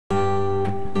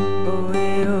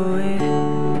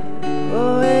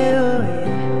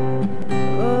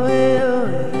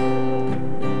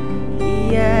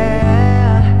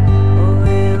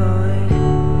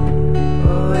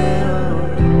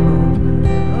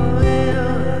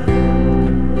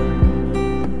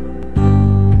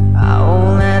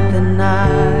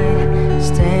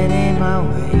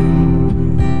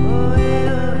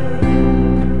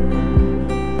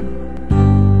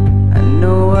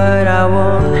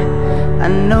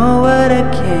know what I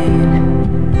can.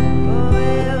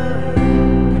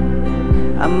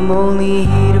 I'm only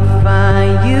here to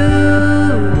find you.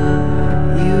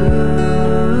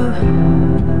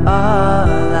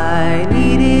 All I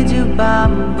needed you by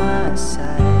my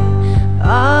side.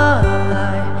 All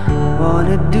I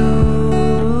wanna do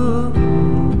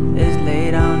is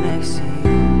lay down next to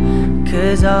you.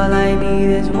 'Cause all I need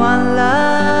is one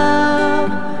love,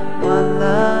 one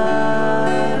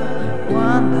love,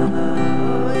 one love.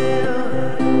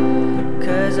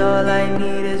 'Cause all I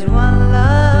need is one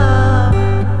love,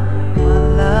 one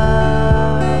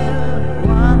love,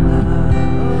 one love.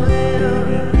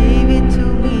 Baby, give it to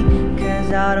me, 'cause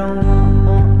I don't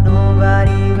want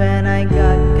nobody when I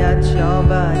got your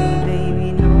body. Baby,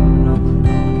 no,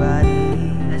 nobody.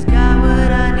 That's got what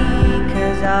I need,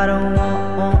 'cause I don't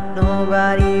want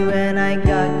nobody when I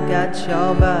got your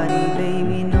body.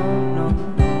 Baby, no,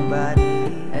 nobody.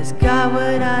 That's got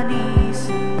what I need.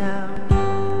 So now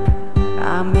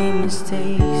I made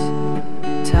mistakes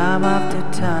time after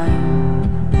time.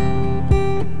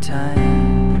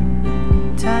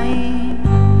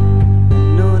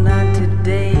 No, not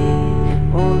today.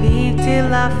 Won't leave till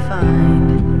I find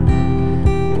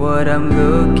what I'm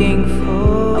looking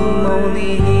for. I'm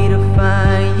only here to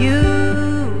find you.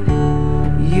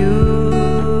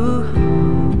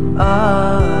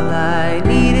 All I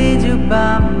needed you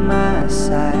by my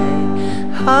side.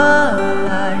 All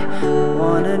I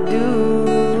wanna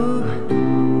do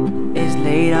is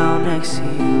lay down next to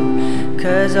you.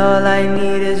 'Cause all I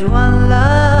need is one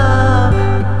love,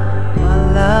 one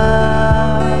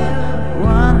love,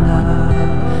 one love.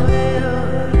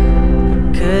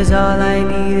 'Cause all I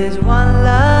need is one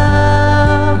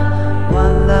love,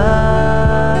 one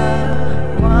love,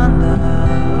 one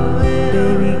love.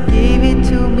 Baby, give it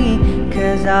to me,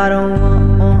 'cause I don't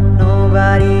want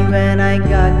nobody when I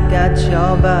got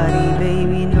your body.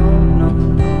 Baby, no,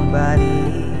 nobody.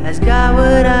 That's got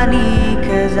what I need,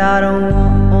 'cause I don't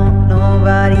want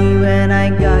nobody when I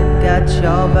got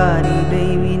your body.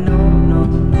 Baby, no,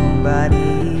 nobody.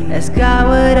 That's got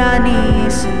what I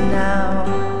need. So now